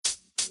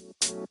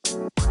What's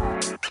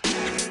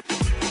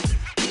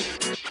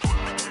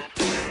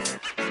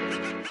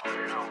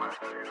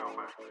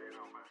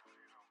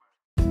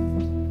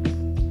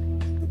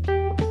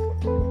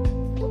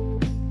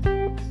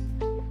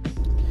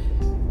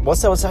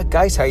up,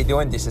 guys? How you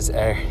doing? This is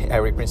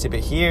Eric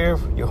Principe here,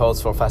 your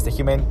host for Fast and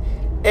Human,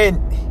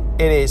 and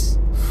it is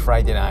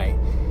Friday night,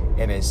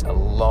 and it's a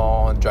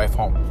long drive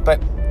home.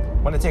 But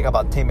I want to take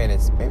about 10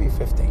 minutes, maybe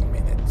 15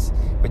 minutes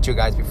with you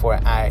guys before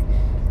I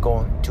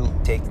go to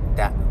take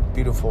that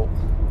beautiful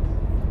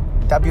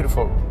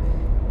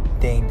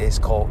thing that's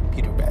called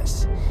beauty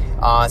rest.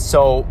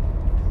 So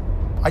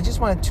I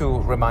just wanted to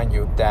remind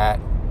you that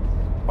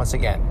once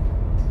again,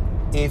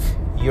 if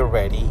you're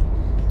ready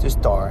to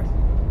start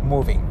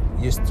moving,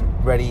 you're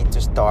ready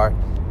to start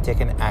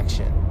taking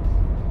action,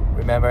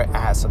 remember, I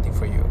have something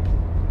for you.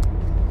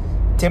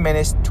 10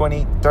 minutes,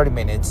 20, 30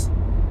 minutes.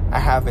 I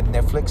have a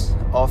Netflix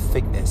of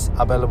fitness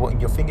available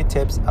in your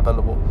fingertips,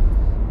 available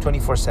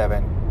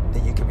 24/7,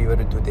 that you can be able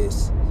to do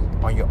this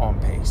on your own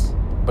pace.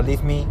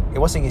 Believe me, it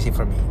wasn't easy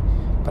for me,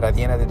 but at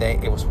the end of the day,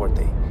 it was worth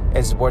it.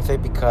 It's worth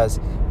it because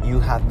you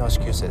have no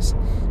excuses.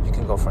 You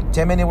can go from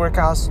 10-minute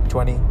workouts,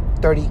 20,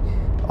 30,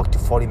 up to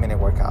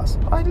 40-minute workouts.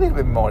 Or a little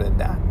bit more than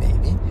that,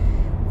 maybe.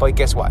 But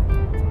guess what?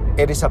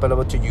 It is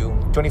available to you,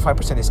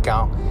 25%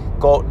 discount.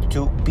 Go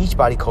to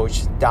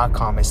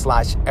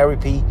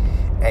beachbodycoach.com/RP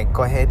and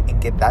go ahead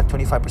and get that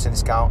 25%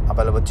 discount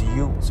available to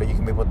you, so you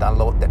can be able to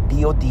download the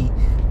BOD,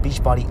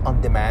 Beachbody On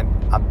Demand,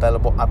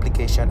 available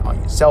application on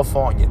your cell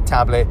phone, on your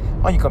tablet,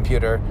 on your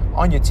computer,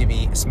 on your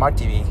TV, smart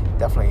TV,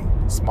 definitely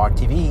smart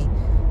TV,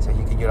 so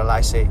you can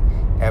utilize it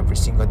every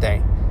single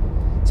day.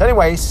 So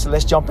anyways,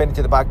 let's jump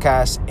into the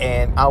podcast,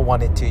 and I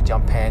wanted to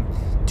jump in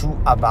to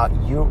about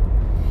you.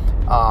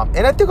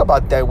 And I talked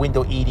about the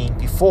window eating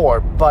before,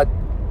 but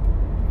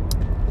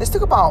let's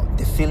talk about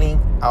the feeling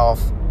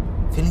of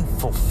feeling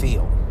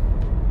fulfilled.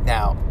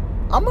 Now,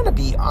 I'm going to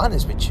be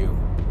honest with you.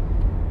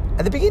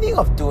 At the beginning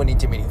of doing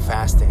intermittent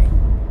fasting,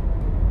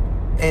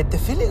 and the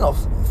feeling of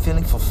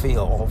feeling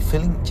fulfilled or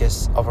feeling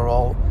just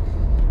overall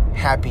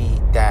happy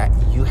that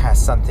you had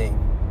something,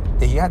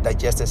 that you had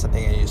digested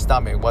something in your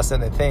stomach,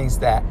 wasn't the things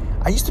that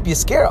I used to be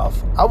scared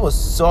of. I was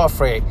so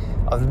afraid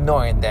of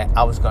knowing that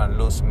I was going to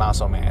lose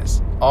muscle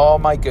mass. Oh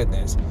my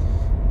goodness.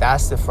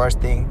 That's the first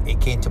thing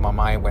it came to my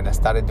mind when I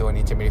started doing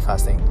intermittent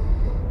fasting.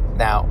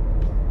 Now,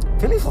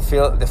 feeling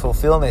fulfilled, the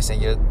fulfillment in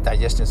your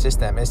digestion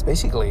system is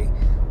basically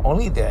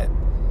only that,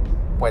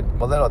 well,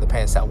 it all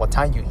depends on what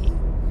time you eat.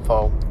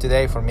 For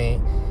today, for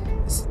me,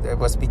 it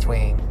was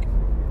between,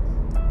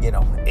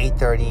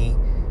 8:30,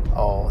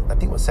 or I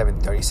think it was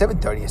 7:30.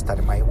 7:30 I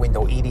started my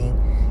window eating,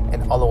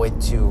 and all the way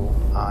to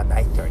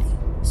 9:30.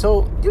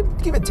 So you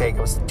give and take,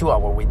 it was a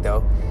 2-hour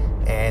window,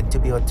 and to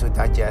be able to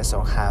digest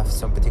or have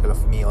some particular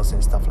meals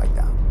and stuff like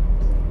that.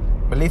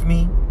 Believe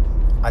me,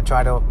 I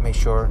try to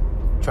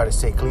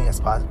stay clean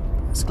as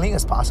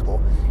possible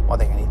more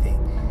than anything.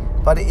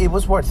 But it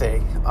was worth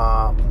it.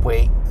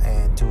 Wait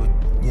and to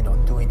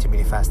do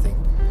intermittent fasting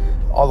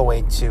all the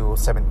way to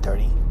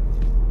 7:30.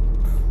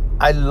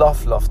 I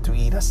love to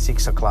eat at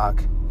 6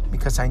 o'clock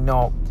because I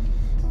know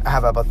I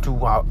have about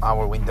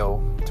 2-hour window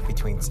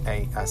between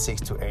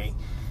 6 to 8,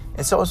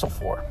 and so on and so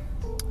forth.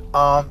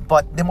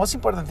 But the most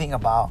important thing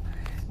about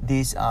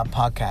this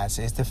podcast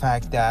is the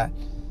fact that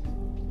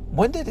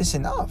when did is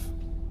enough?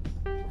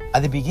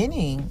 At the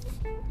beginning,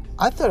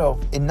 I thought of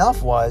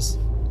enough was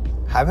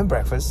having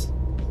breakfast,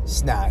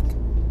 snack,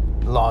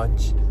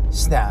 lunch,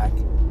 snack,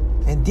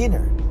 and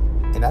dinner.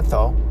 And I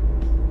thought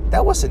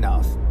that was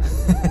enough.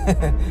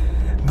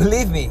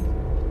 Believe me,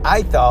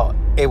 I thought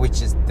it was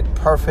just the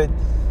perfect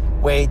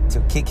way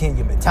to kick in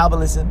your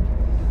metabolism,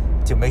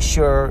 to make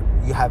sure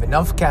you have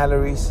enough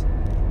calories.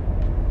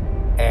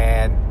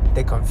 And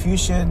the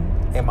confusion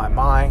in my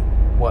mind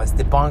was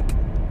debunked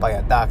by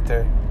a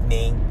doctor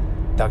named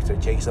Dr.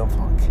 Jason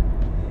Funk.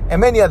 And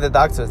many other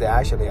doctors that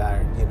actually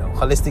are,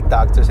 holistic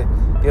doctors, and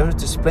they're able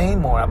to explain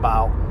more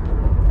about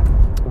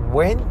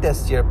when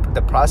does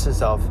the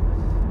process of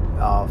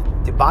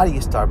the body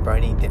start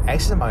burning the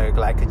excess amount of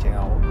glycogen,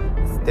 or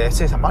the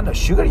excess amount of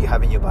sugar you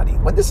have in your body.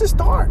 When does it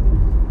start?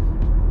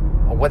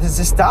 Or when does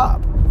it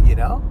stop?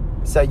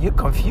 So you're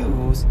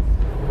confused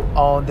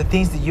on the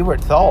things that you were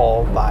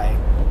told by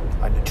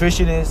a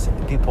nutritionist and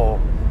the people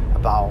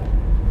about,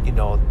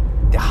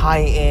 the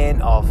high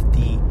end of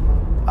the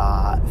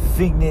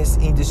fitness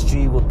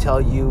industry will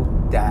tell you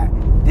that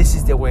this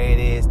is the way it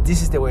is,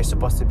 this is the way it's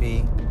supposed to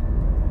be.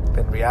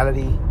 But in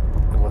reality,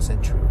 it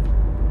wasn't true.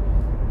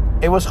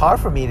 It was hard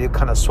for me to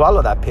kind of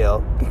swallow that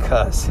pill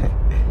because,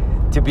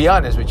 to be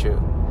honest with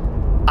you,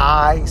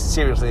 I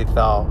seriously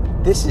thought,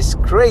 this is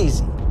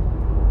crazy.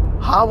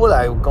 How will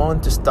I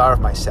going to starve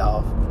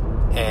myself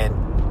and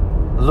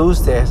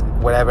lose this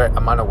whatever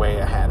amount of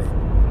weight I had it?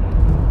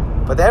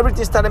 But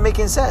everything started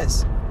making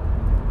sense.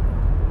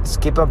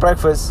 Skip on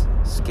breakfast,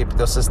 skip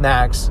those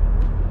snacks.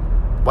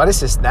 What is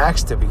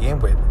snacks to begin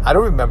with? I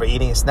don't remember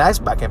eating snacks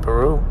back in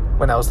Peru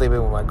when I was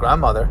living with my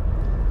grandmother.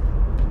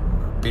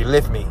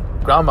 Believe me,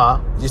 grandma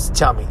used to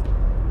tell me,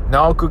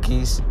 no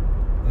cookies,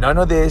 none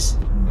of this,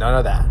 None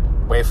of that.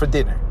 Wait for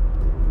dinner.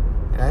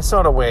 And I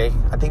sort of way,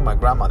 I think my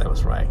grandmother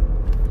was right.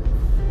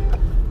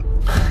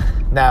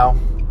 Now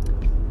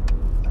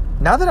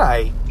that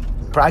I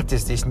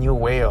practice this new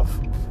way of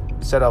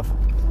sort of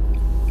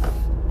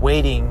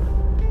waiting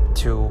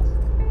to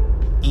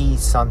eat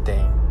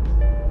something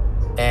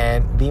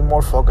and be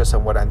more focused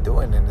on what I'm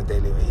doing on a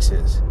daily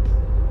basis,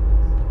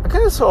 I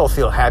kind of sort of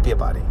feel happy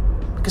about it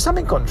because I'm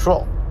in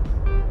control.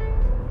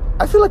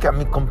 I feel like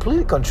I'm in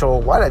complete control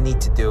of what I need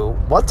to do,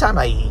 what time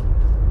I eat,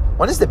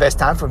 when is the best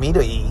time for me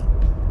to eat,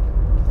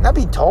 not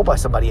being told by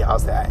somebody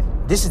else that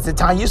this is the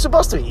time you're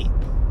supposed to eat.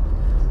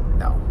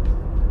 No.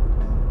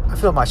 I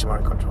feel much more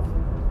in control.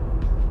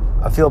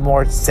 I feel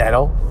more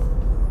settled.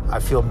 I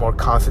feel more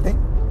confident.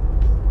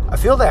 I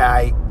feel that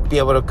I be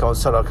able to go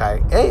sort of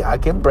like, hey, I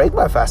can break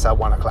my fast at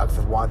 1 o'clock if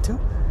I want to.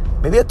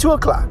 Maybe at 2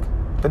 o'clock.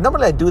 But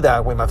normally I do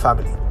that with my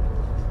family.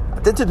 I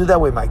tend to do that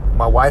with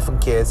my wife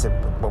and kids and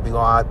when we go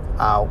out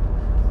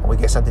and we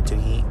get something to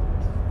eat.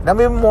 And I'm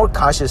even more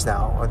cautious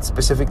now on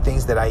specific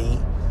things that I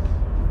eat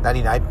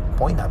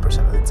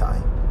 99.9% of the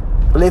time.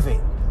 Believe me,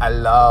 I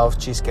love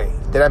cheesecake.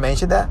 Did I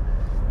mention that?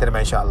 Did I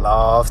mention I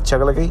love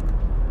chocolate cake?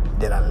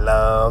 Did I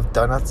love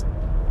donuts?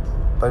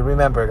 But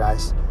remember,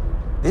 guys,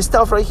 this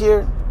stuff right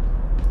here,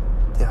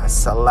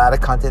 there's a lot of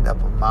content of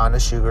amount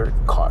of sugar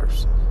and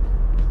carbs.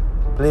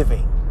 Believe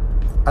me,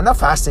 I'm not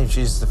fasting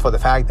just for the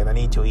fact that I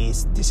need to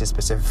eat these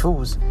specific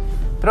foods,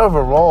 but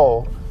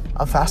overall,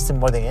 I'm fasting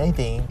more than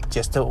anything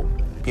just to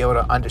be able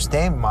to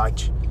understand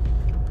much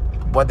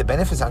what the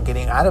benefits I'm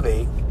getting out of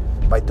it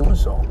by doing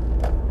so.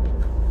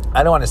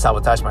 I don't want to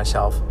sabotage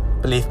myself.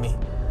 Believe me,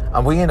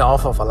 I'm weaning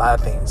off of a lot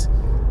of things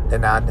that are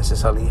not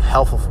necessarily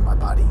helpful for my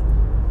body.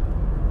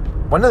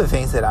 One of the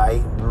things that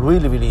I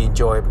really, really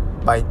enjoy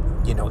by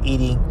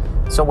eating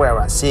somewhere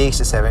around 6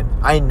 to 7,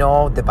 I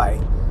know that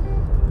by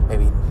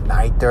maybe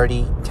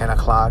 9:30, 10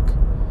 o'clock,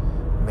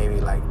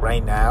 maybe like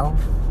right now,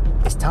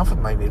 it's time for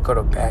me to go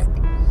to bed.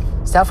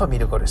 It's time for me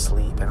to go to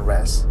sleep and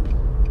rest.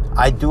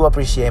 I do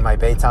appreciate my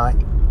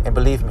bedtime, and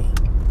believe me,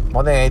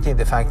 more than anything,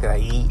 the fact that I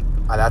eat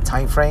at that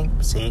time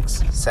frame,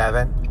 6,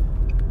 7,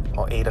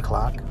 or 8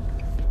 o'clock,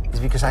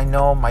 is because I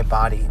know my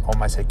body or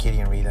my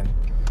circadian rhythm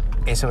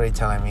is already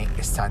telling me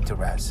it's time to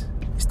rest.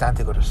 It's time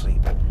to go to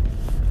sleep.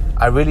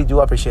 I really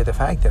do appreciate the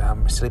fact that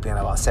I'm sleeping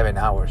about 7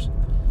 hours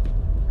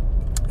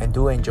and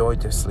do enjoy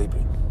the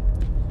sleeping.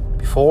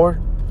 Before,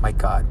 my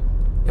God,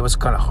 it was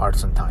kind of hard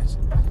sometimes.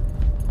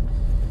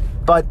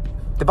 But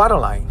the bottom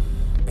line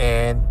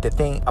and the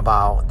thing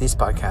about this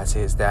podcast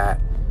is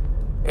that,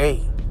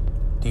 hey,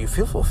 do you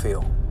feel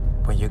fulfilled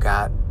when you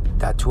got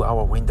that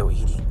 2-hour window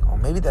eating or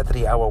maybe that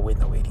 3-hour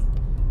window eating?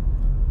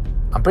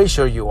 I'm pretty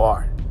sure you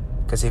are,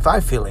 because if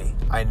I feel it,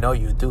 I know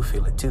you do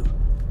feel it too.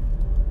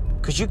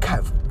 Because you kind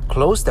of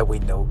close the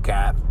window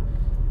gap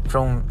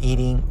from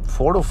eating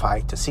 4 to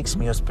 5 to 6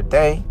 meals per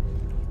day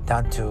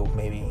down to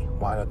maybe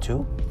 1 or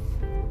 2.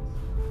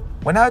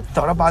 When I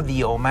thought about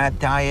the OMAD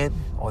diet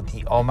or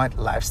the OMAD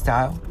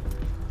lifestyle,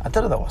 I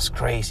thought that was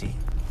crazy.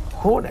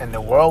 Who in the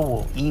world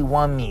will eat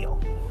 1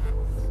 meal?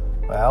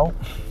 Well,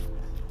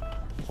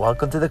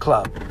 welcome to the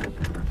club.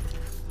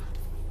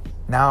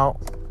 Now,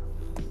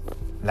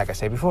 like I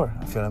said before,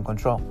 I feel in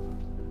control.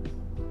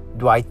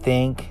 Do I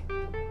think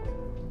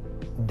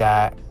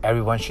that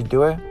everyone should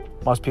do it?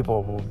 Most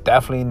people will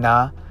definitely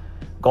not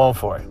go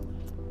for it.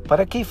 But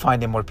I keep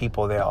finding more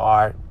people that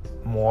are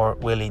more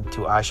willing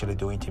to actually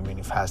do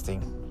intermittent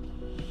fasting.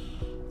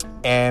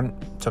 And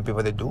some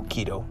people that do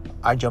keto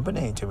are jumping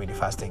into intermittent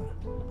fasting.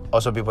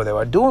 Also, people that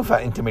are doing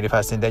intermittent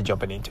fasting, they're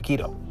jumping into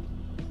keto.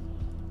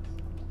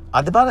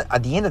 At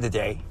the end of the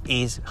day,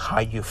 is how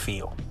you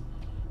feel.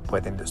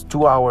 Within those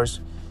 2 hours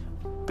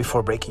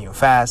before breaking your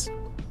fast.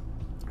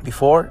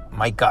 Before,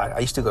 my God, I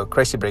used to go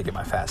crazy breaking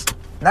my fast.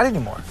 Not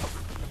anymore.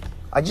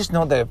 I just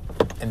know that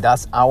in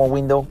that hour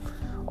window,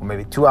 or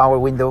maybe 2-hour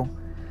window,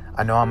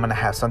 I know I'm going to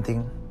have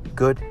something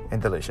good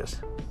and delicious.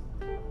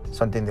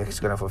 Something that's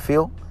going to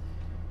fulfill,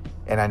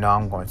 and I know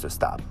I'm going to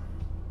stop.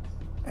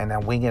 And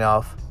I'm winging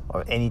off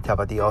of any type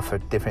of the other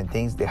different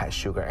things that has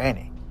sugar in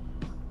it.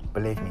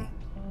 Believe me,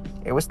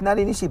 it was not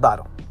an easy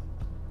battle.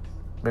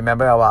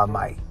 Remember about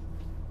my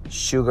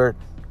sugar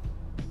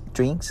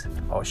drinks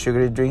or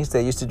sugary drinks that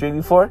I used to drink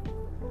before?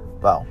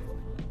 Well,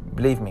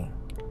 believe me,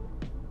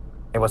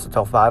 it was a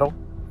tough battle,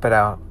 but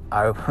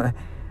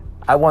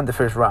I won the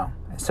first round,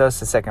 and so it's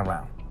the second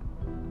round.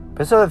 But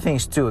there's other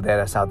things too that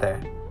is out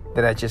there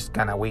that I just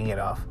kind of wing it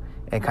off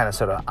and kind of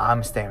sort of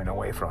I'm staying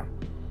away from.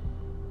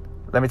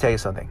 Let me tell you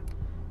something.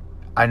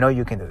 I know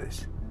you can do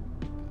this.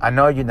 I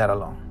know you're not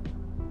alone.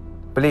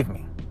 Believe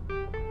me,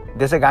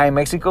 there's a guy in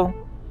Mexico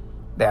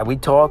that we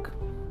talk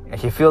and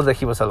he feels like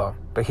he was alone,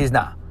 but he's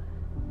not.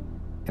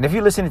 And if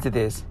you're listening to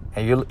this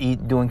and you're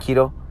doing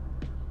keto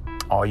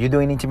or you're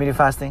doing intermittent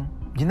fasting,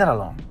 you're not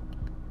alone.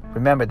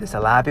 Remember, there's a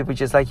lot of people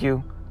just like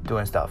you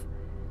doing stuff.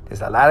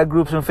 There's a lot of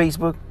groups on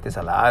Facebook. There's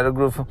a lot of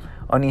groups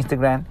on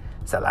Instagram.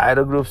 There's a lot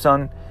of groups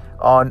on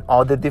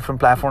all the different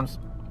platforms.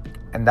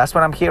 And that's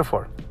what I'm here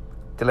for,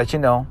 to let you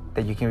know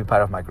that you can be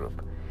part of my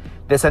group.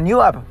 There's a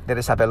new app that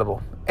is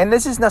available. And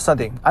this is not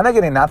something, I'm not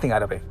getting nothing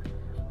out of it.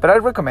 But I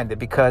recommend it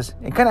because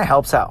it kind of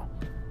helps out.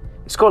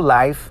 It's called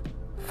Live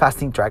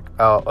Fasting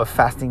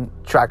Fasting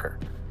Tracker.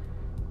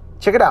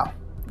 Check it out.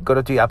 Go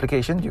to the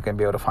application. You can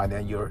be able to find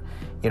that if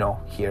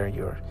you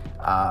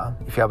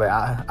have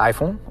an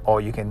iPhone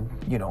or you can,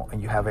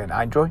 and you have an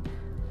Android,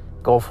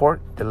 go for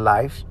it, the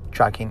Live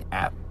Tracking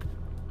app.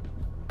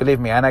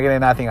 Believe me, I'm not getting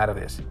nothing out of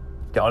this.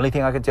 The only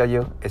thing I can tell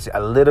you is a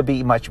little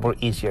bit much more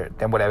easier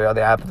than whatever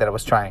other app that I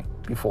was trying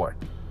before.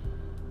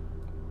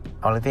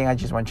 Only thing I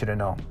just want you to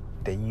know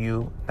that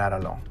you're not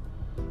alone.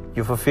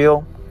 You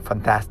fulfill,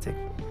 fantastic.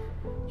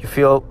 You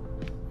feel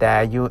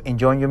that you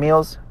enjoying your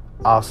meals,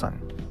 awesome.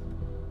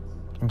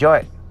 Enjoy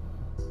it.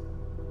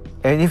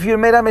 And if you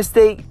made a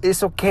mistake,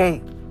 it's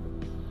okay.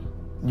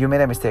 You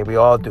made a mistake, we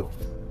all do.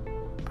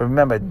 But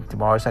remember,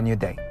 tomorrow's a new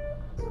day.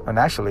 And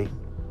actually,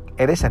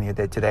 it is a new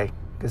day today.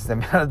 Because it's the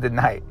middle of the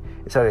night.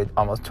 It's already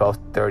almost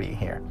 12:30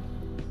 here.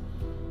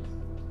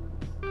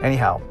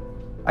 Anyhow,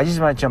 I just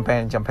want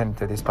to jump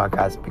into this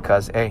podcast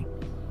because, hey,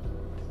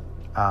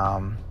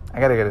 I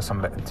gotta get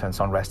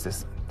some rest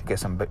to get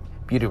some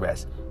beauty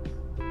rest.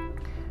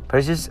 But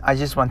I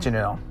just want you to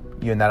know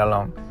you're not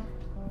alone.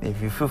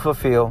 If you feel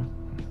fulfilled,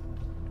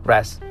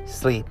 rest,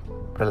 sleep,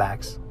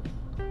 relax,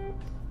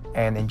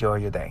 and enjoy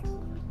your day.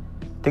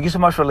 Thank you so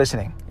much for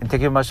listening, and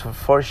thank you so much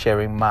for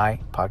sharing my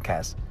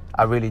podcast.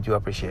 I really do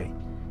appreciate it.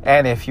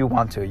 And if you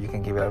want to, you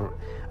can give it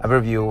a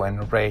review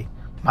and rate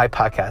my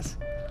podcast.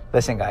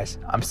 Listen, guys,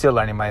 I'm still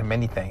learning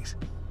many things.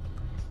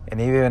 And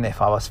even if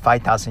I was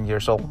 5,000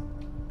 years old,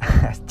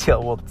 I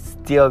still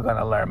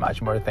gonna learn much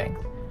more things.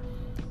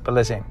 But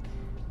listen,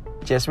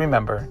 just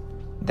remember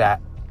that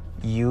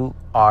you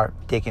are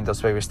taking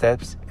those baby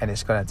steps and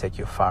it's gonna take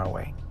you far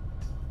away.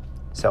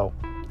 So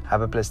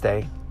have a blessed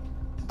day.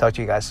 Talk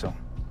to you guys soon.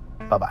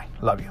 Bye-bye.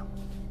 Love you.